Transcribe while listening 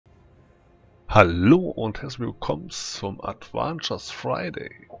Hallo und herzlich willkommen zum Adventures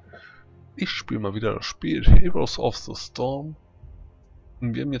Friday. Ich spiele mal wieder das Spiel Heroes of the Storm.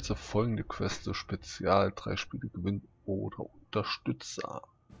 Und wir haben jetzt eine folgende Queste Spezial: 3 Spiele gewinnen oder Unterstützer.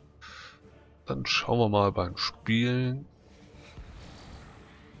 Dann schauen wir mal beim Spielen.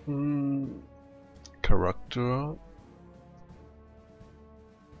 Charakter.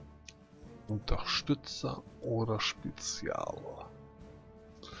 Unterstützer oder Spezial.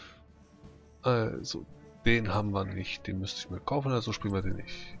 Also, den haben wir nicht. Den müsste ich mir kaufen, also spielen wir den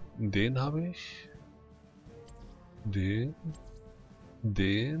nicht. Den habe ich. Den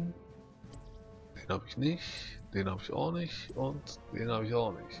habe ich nicht. Den habe ich auch nicht. Und den habe ich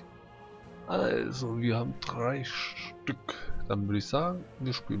auch nicht. Also, wir haben 3 Stück. Dann würde ich sagen,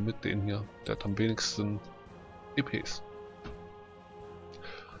 wir spielen mit denen hier. Der hat am wenigsten EPs.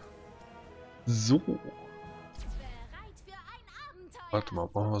 So. Warte mal,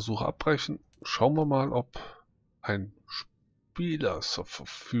 machen wir Suche abbrechen. Schauen wir mal, ob ein Spieler zur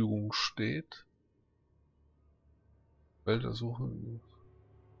Verfügung steht. Felder suchen.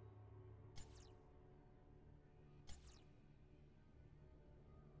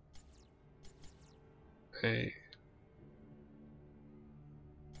 Hey.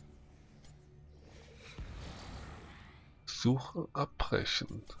 Suche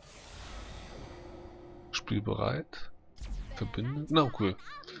abbrechen. Spiel bereit. Verbinden. Na cool.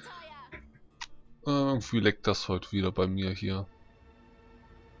 Irgendwie leckt das heute wieder bei mir hier.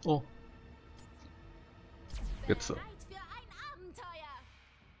 Oh. Jetzt.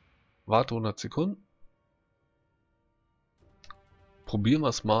 Warte 100 Sekunden. Probieren wir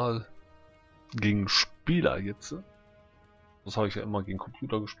es mal gegen Spieler jetzt. Das habe ich ja immer gegen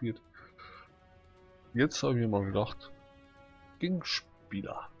Computer gespielt. Jetzt habe ich mir mal gedacht, gegen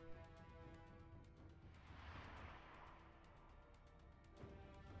Spieler.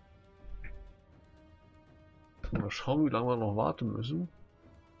 Mal schauen, wie lange wir noch warten müssen.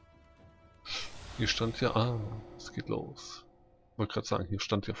 Hier stand ja, es geht los. Ich wollte gerade sagen, hier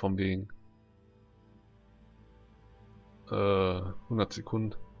stand ja von wegen 100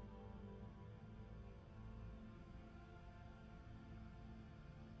 Sekunden.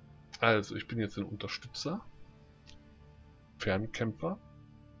 Also, ich bin jetzt ein Unterstützer. Fernkämpfer.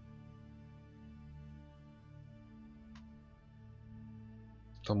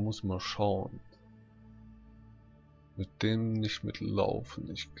 Da muss man schauen. Mit dem nicht mitlaufen.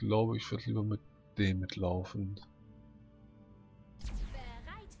 Ich glaube, ich werde lieber mit dem mitlaufen.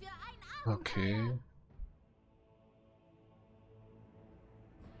 Okay.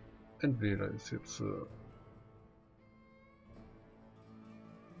 Entweder ist jetzt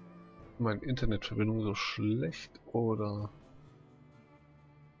meine Internetverbindung so schlecht oder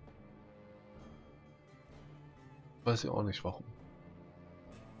weiß ich auch nicht warum.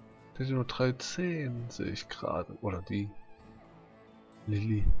 Der hat nur 310, sehe ich gerade. Oder die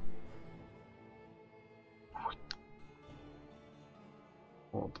Lilly.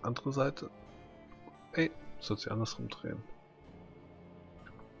 Und andere Seite. Ey, soll sich andersrum drehen.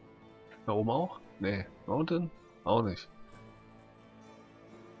 Da oben auch? Nee. Da unten? Auch nicht.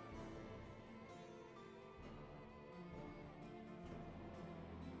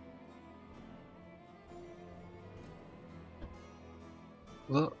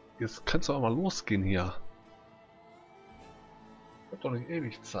 So, jetzt kannst du auch mal losgehen hier. Ich hab doch nicht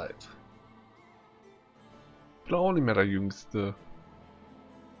ewig Zeit. Ich bin auch nicht mehr der Jüngste.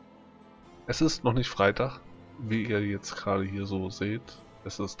 Es ist noch nicht Freitag, wie ihr jetzt gerade hier so seht.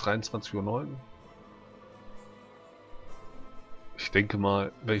 Es ist 23:09 Uhr. Ich denke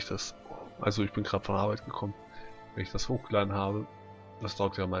mal, wenn ich das... Also ich bin gerade von der Arbeit gekommen. Wenn ich das hochgeladen habe, das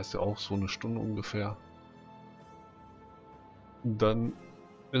dauert ja meist ja auch so eine Stunde ungefähr. Dann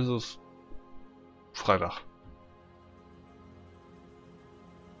ist es Freitag.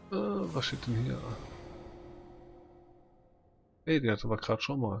 Was steht denn hier? Ey, die hatte wir gerade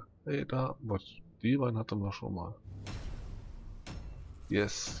schon mal. Ey, da, was? Die beiden hatten wir schon mal.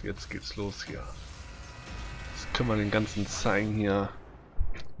 Yes, jetzt geht's los hier. Jetzt können wir den ganzen zeigen hier,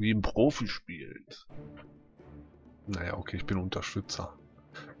 wie ein Profi spielt. Naja, okay, ich bin Unterstützer.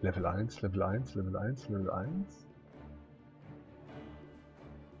 Level 1, Level 1, Level 1, Level 1.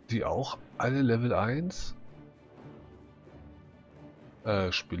 Die auch alle Level 1?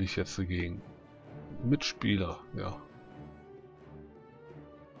 Spiele ich jetzt dagegen. Mitspieler, ja.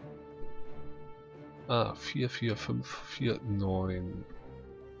 4, 4, 5, 4, 9.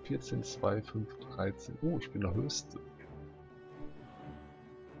 14, 2, 5, 13. Oh, ich bin der Höchste.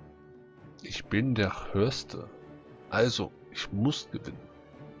 Ich bin der Höchste. Also, ich muss gewinnen.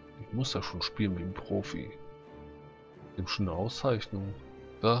 Ich muss ja schon spielen wie ein Profi. Dem schon eine Auszeichnung.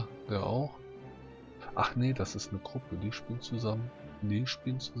 Da, der auch. Ach nee, das ist eine Gruppe. Die spielen zusammen. Die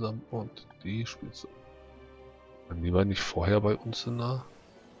spielen zusammen und die spielen zusammen. Waren die beiden nicht vorher bei uns in der...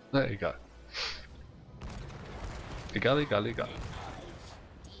 Na egal. Egal.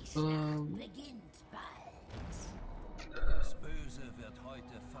 Das Böse wird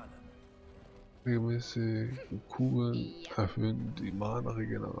heute fallen. Regelmäßige Kugeln erhöhen die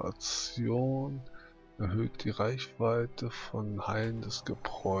Mana-Regeneration, erhöht die Reichweite von heilendes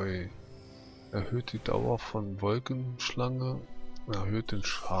Gebräu, erhöht die Dauer von Wolkenschlange, erhöht den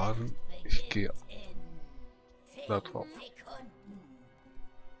Schaden. Ich gehe da drauf.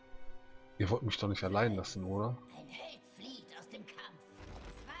 Ihr wollt mich doch nicht allein lassen, oder?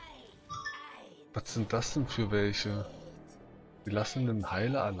 Was sind das denn für welche? Die lassen den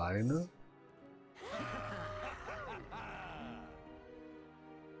Heiler alleine?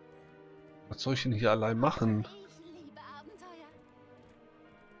 Was soll ich denn hier allein machen?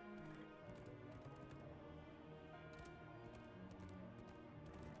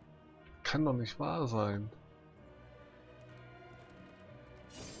 Kann doch nicht wahr sein.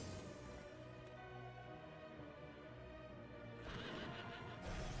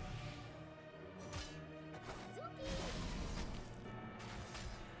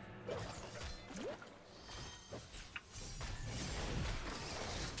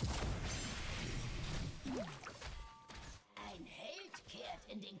 Ein Held kehrt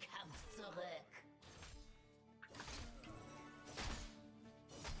in den Kampf zurück.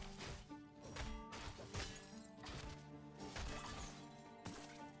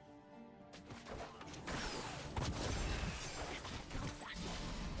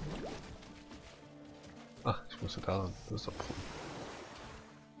 Ach, ich muss ja da ran. Das ist der Punkt.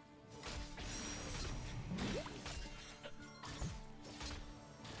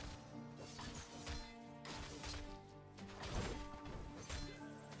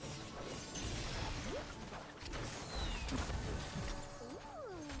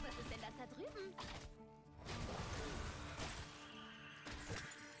 Was ist denn das da drüben?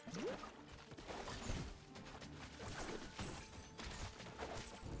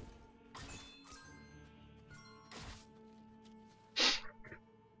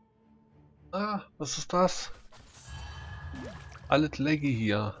 Ah, was ist das? Alles laggy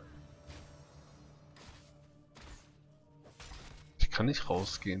hier. Ich kann nicht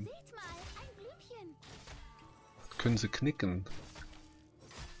rausgehen. Seht mal, ein Blümchen. Das können sie knicken.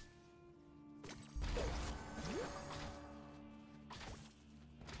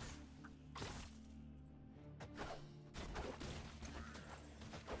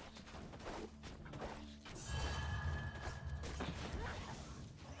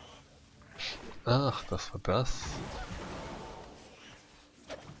 Ach, das war das.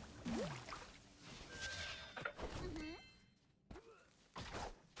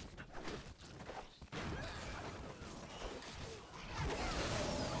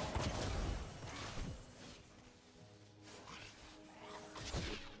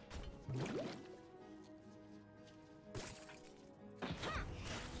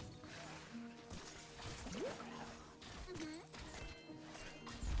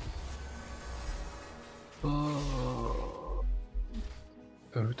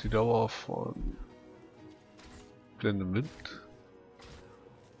 Erhöht die Dauer von blendendem Wind.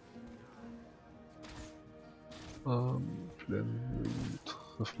 Blenden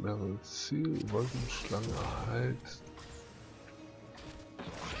trifft mehrere Ziele, Wolkenschlange heilt.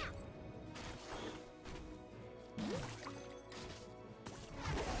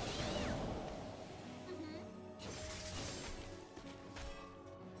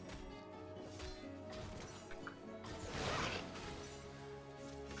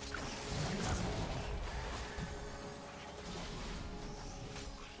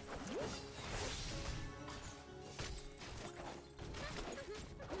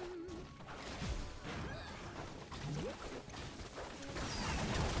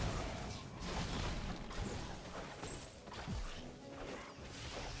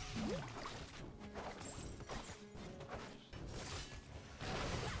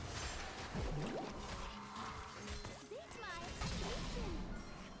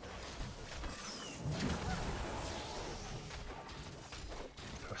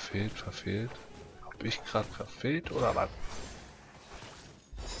 Verfehlt. Hab ich gerade verfehlt oder was?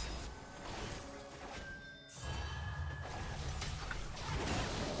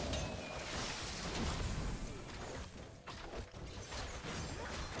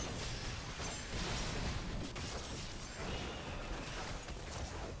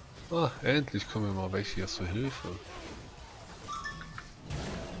 Ah, endlich kommen mir mal welche hier zur Hilfe.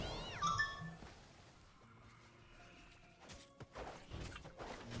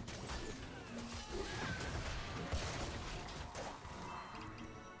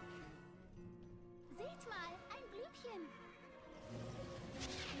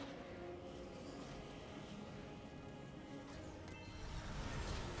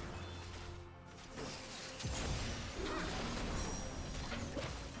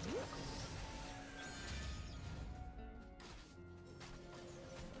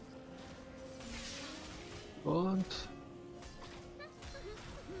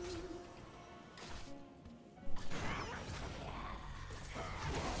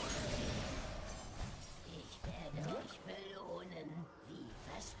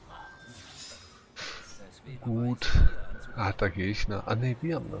 Gut. Ah, der Gegner. Ah ne,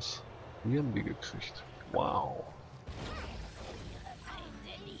 wir haben das. Wir haben die gekriegt. Wow.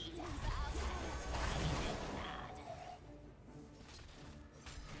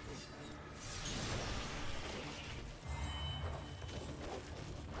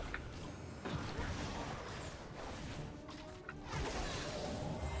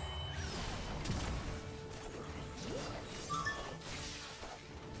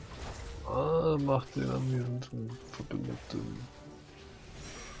 Macht den anwesenden Verbündeten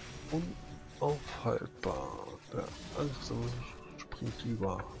unaufhaltbar. Der Angst springt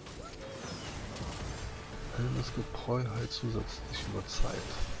über. Das Gebräu heilt zusätzlich über Zeit.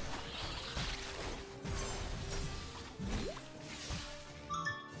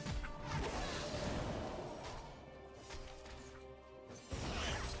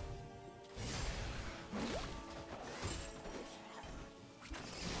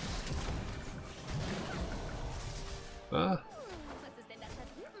 Ah.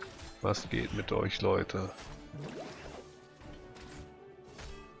 Was geht mit euch, Leute?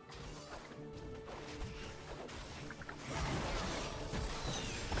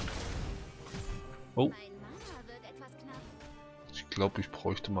 Oh. Ich glaube, ich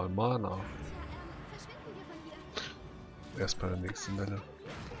bräuchte mal Mana. Erst bei der nächsten Welle.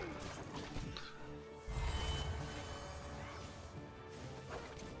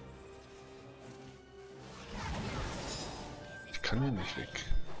 Ich kann hier nicht weg.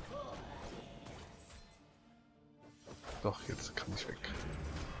 Doch, jetzt kann ich weg.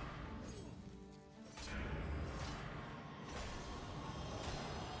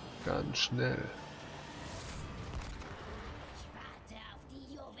 Ganz schnell.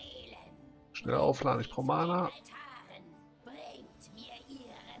 Schnell aufladen, ich brauche Mana.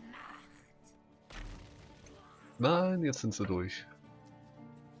 Nein, jetzt sind sie durch.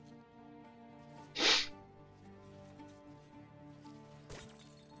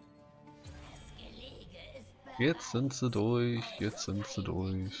 Jetzt sind sie durch, jetzt sind sie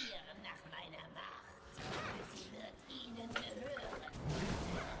durch.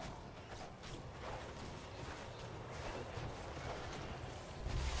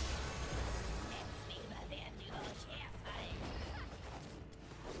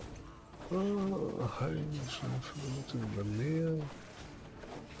 Heimische Verbündete in der Nähe.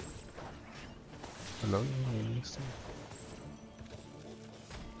 Verlangen nächsten.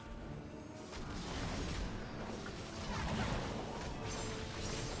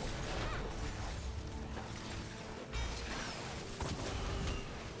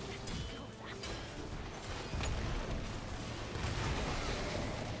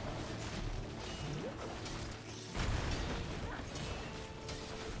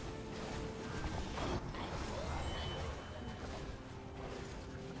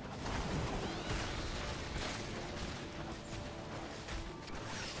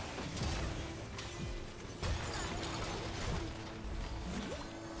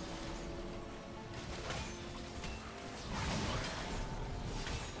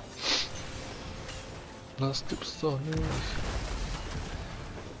 Das gibt's doch nicht.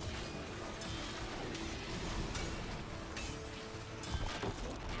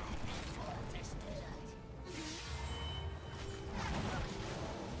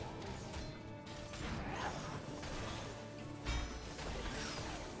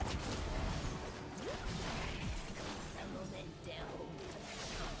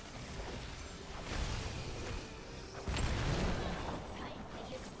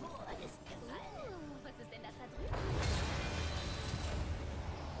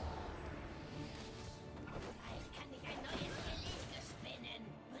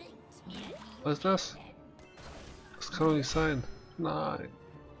 Was ist das? Das kann doch nicht sein. Nein.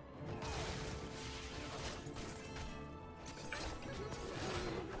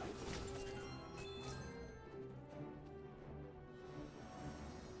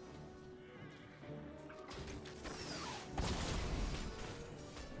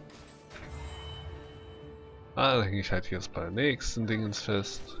 Ah, da hänge ich halt jetzt bei der nächsten Dingens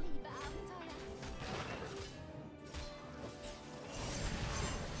fest.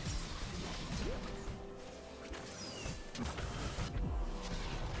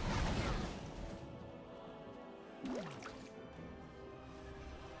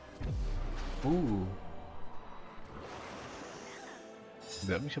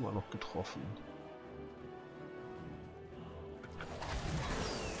 Der hat mich aber noch getroffen.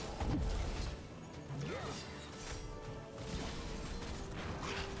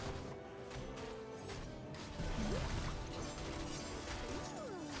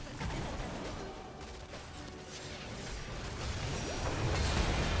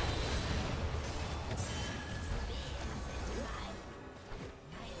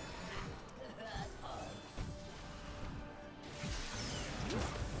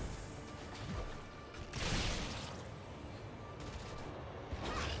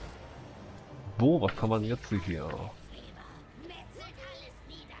 Wo? Was kann man jetzt hier? Streber, metzelt alles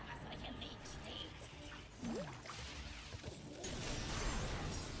nieder, was euch im Weg steht.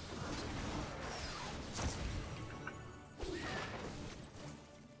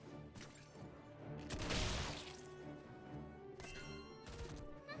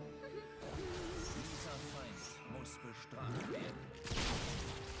 Dieser Feind muss bestraft werden.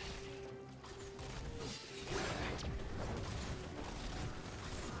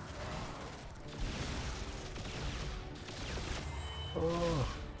 Oh.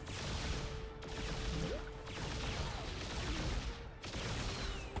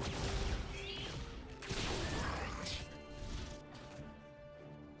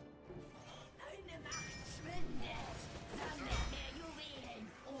 Eine Macht schwindet. Sammelt mehr Juwelen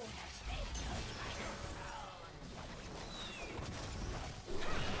oder stellt euch einen Zaun.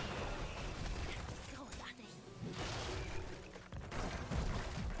 Großartig.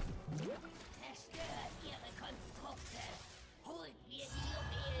 Zerstört ihre Konstrukte. Holt mir die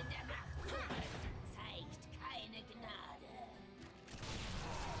Juwelen der Macht zurück. Zeigt keine Gnade.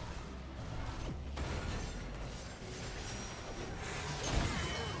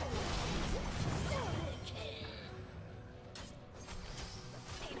 Kill.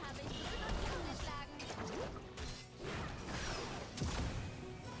 Den habe ich gut geschlagen.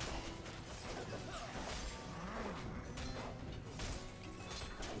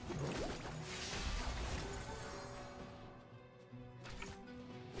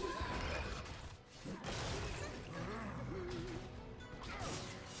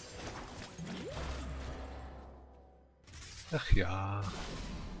 Ach ja.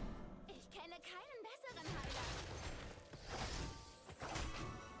 Ich kenne keinen besseren Heiler.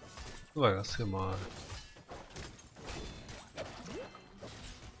 So, das hier mal.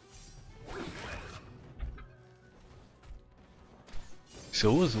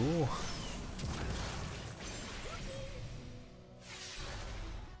 So.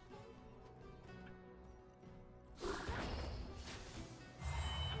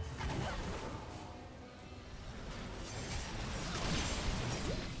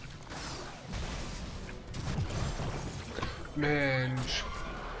 Mensch,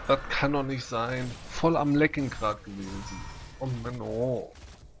 das kann doch nicht sein. Voll am Lecken gerade gewesen. Oh Mann, oh.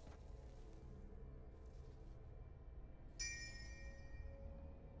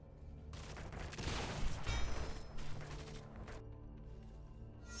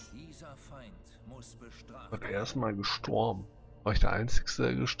 Dieser Feind muss bestraft Wird werden. erstmal gestorben. War ich der Einzige,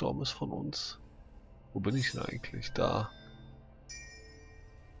 der gestorben ist von uns? Wo bin ich denn eigentlich? Da.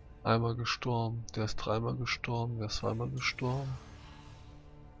 Einmal gestorben, der ist dreimal gestorben, der ist zweimal gestorben.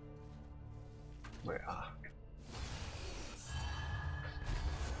 Naja.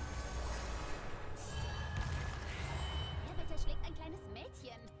 Ja, bitte schlägt ein kleines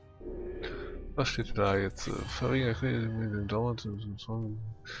Mädchen. Was steht da jetzt? Verringert den Dauer,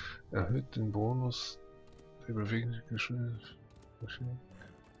 erhöht den Bonus der Bewegungsgeschwindigkeit.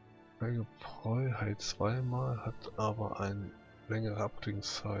 Preuheit zweimal, hat aber eine längere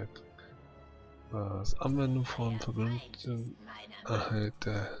Abklingzeit. Das Anwenden von Verbündeten erhält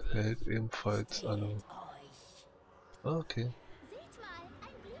der Held ebenfalls eine. Euch. Okay. Seht mal,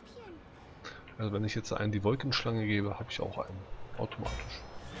 ein Blümchen. Also wenn ich jetzt einen die Wolkenschlange gebe, habe ich auch einen. Automatisch.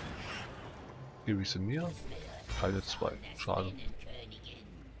 Gebe ich sie mir? Teile 2. Schade. Königin.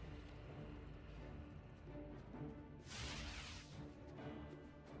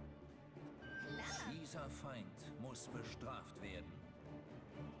 Dieser Feind muss bestraft werden.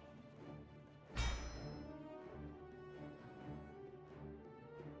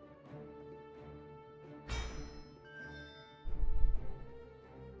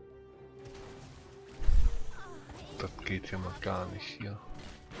 Das geht ja mal gar nicht hier.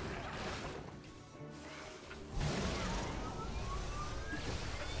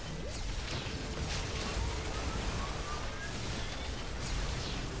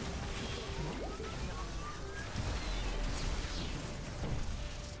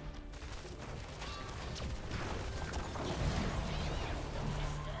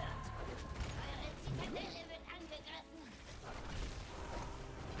 Eure Kanäle wird angegriffen.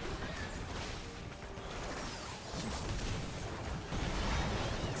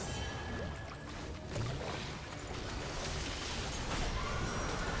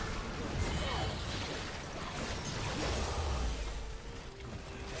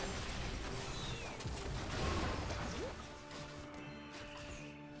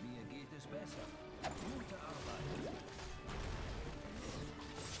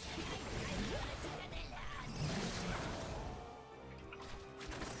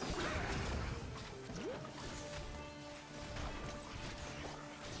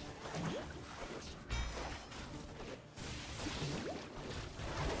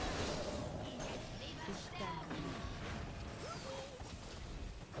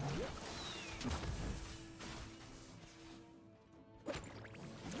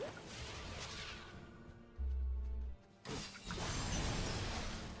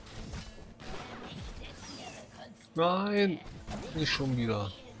 Nein, nicht schon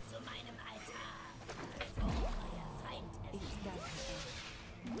wieder. Zu meinem Altar. Euer Feind ist Ich danke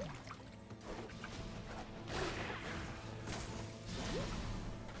dir.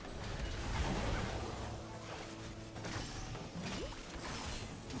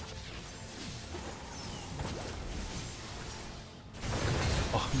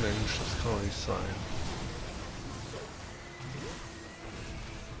 Ach Mensch, das kann doch nicht sein.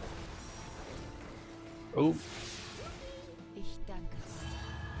 Oh, Ich danke dir.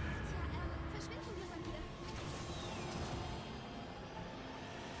 Verschwinden wir von hier.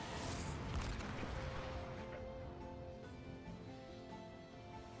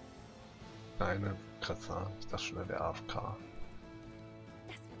 kleine Kratzer. Ich dachte schon, der AFK.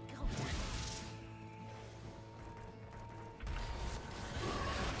 Das wird großartig.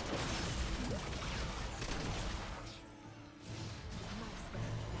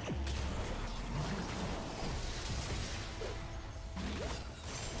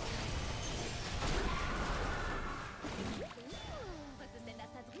 Was ist denn das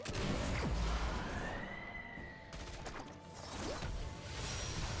da drüben?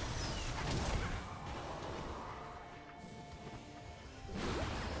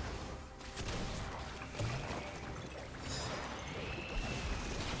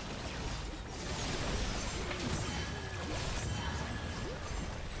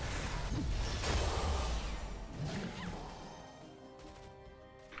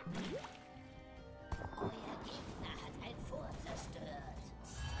 Euer Gegner hat ein Fort zerstört.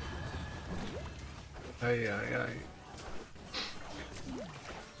 Eieiei.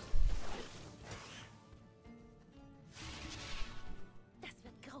 Das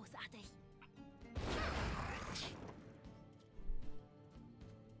wird großartig.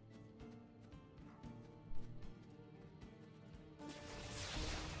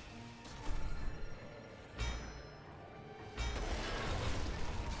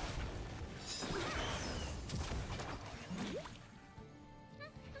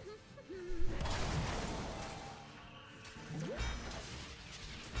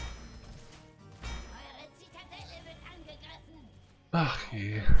 Eure Zitadelle wird angegriffen. Ach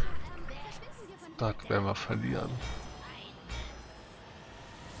je, Verschwinden wir von hier. das werden wir verlieren.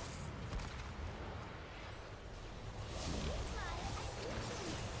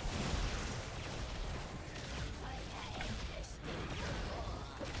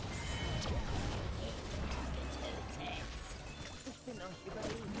 Ich bin euch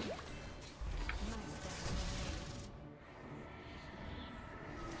überlegen. Meister.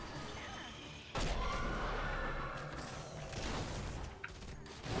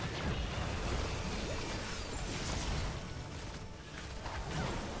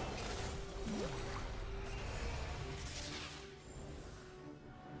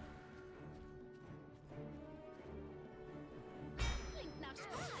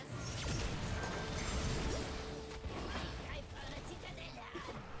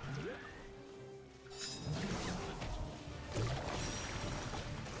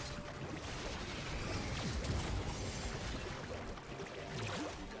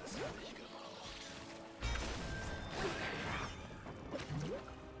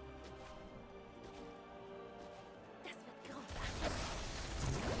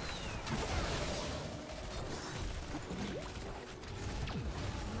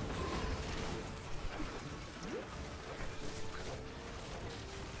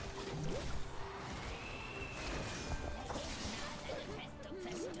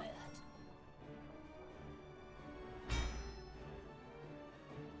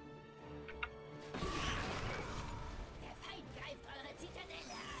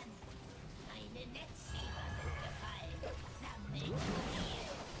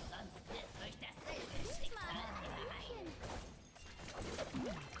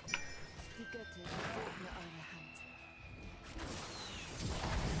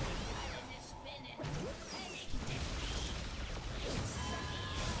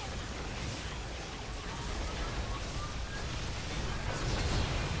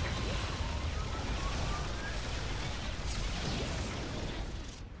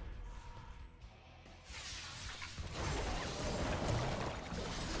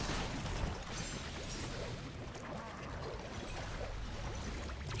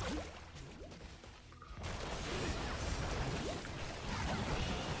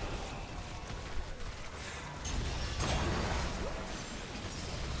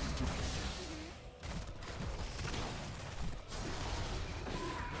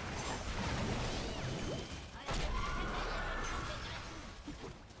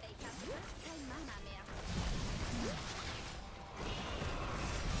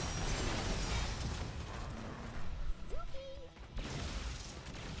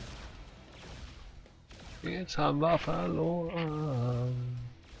 Jetzt haben wir verloren.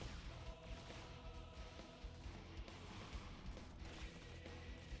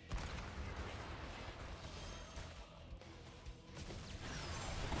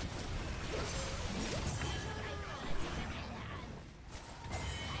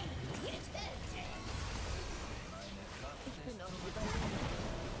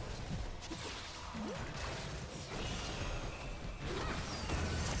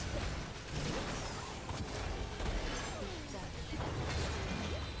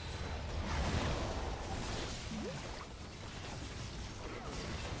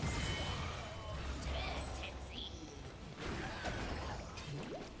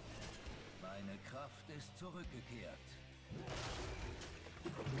 Meine Kraft ist zurückgekehrt.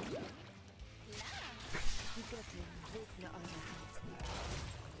 Die Göttin segne eure Hand.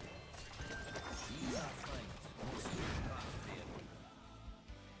 Dieser Feind muss bestraft werden.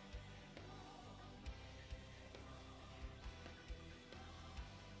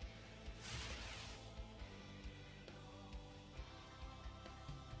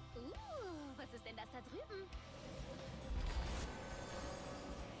 Was ist denn das da drüben?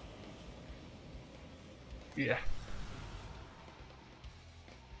 Ja.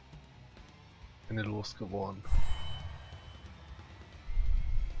 Bin losgeworden.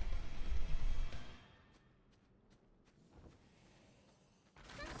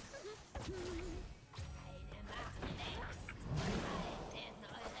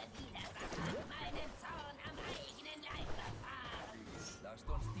 Lasst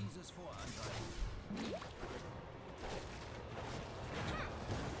uns dieses vorangreifen.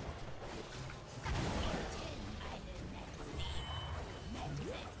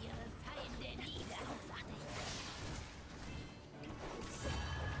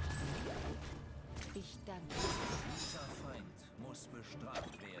 Ich danke. Dieser Feind muss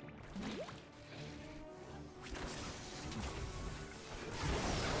bestraft werden.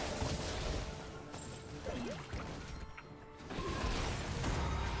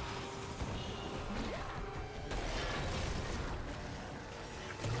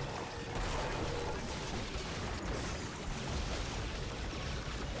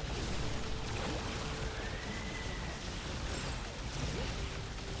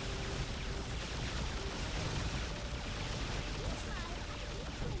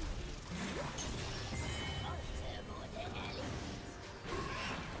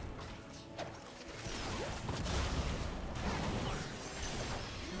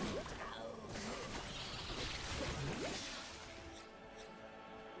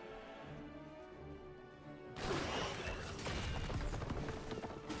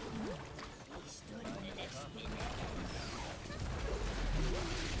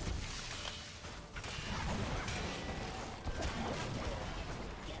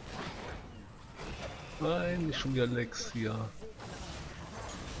 Nein, nicht schon wieder Lex hier.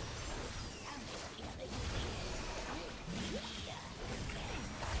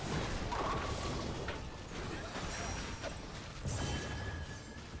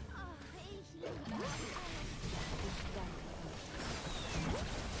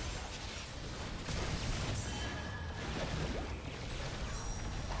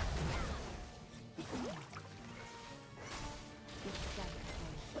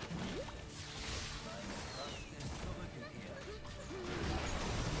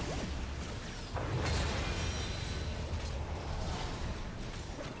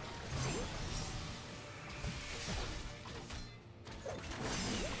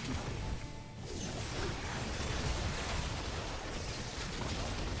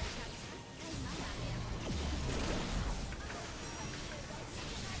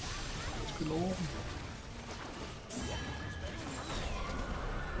 Gelogen.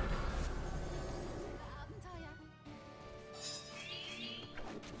 Abenteuer.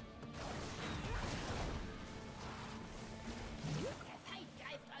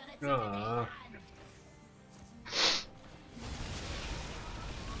 Ja.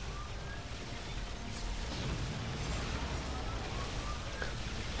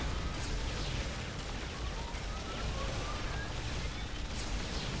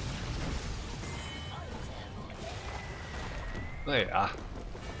 Naja,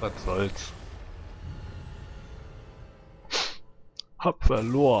 was soll's. Hab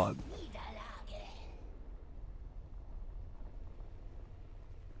verloren.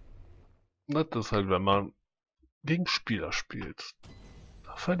 Das ist halt, wenn man gegen Spieler spielt.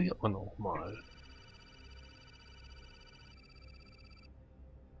 Da verliert man auch mal.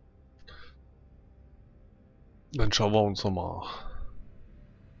 Dann schauen wir uns nochmal.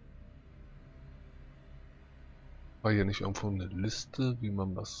 War hier nicht irgendwo eine Liste, wie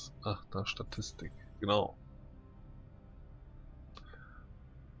man das... Ach, da Statistik. Genau.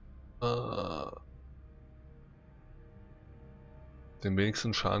 Den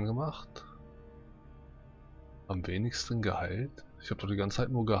wenigsten Schaden gemacht. Am wenigsten geheilt. Ich habe doch die ganze Zeit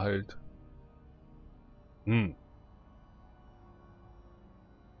nur geheilt.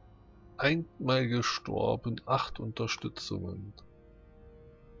 Einmal gestorben, 8 Unterstützungen.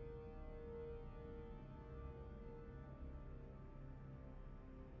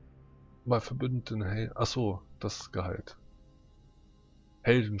 Bei Verbündeten Helden. Achso, das ist Gehalt.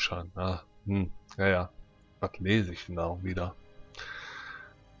 Heldenschaden. Ah, naja. Was lese ich denn da auch wieder?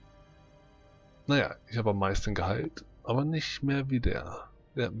 Naja, ich habe am meisten Gehalt, aber nicht mehr wie der.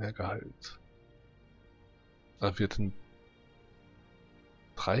 Der hat mehr Gehalt. Da wird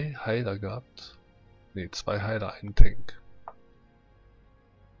 3 Heiler gehabt. Ne, 2 Heiler, einen Tank.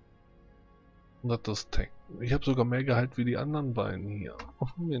 Und hat das Tank. Ich habe sogar mehr Gehalt wie die anderen beiden hier.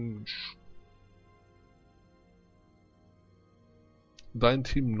 Ach Mensch. Dein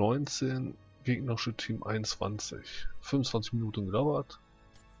Team 19, gegnerische Team 21. 25 Minuten gedauert.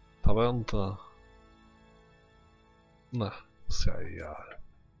 Taverne. Na, ist ja egal.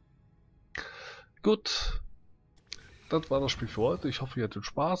 Gut. Das war das Spiel für heute. Ich hoffe, ihr hattet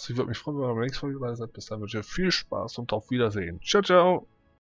Spaß. Ich würde mich freuen, wenn ihr beim nächsten Mal dabei seid. Bis dann wünsche ich euch viel Spaß und auf Wiedersehen. Ciao, ciao.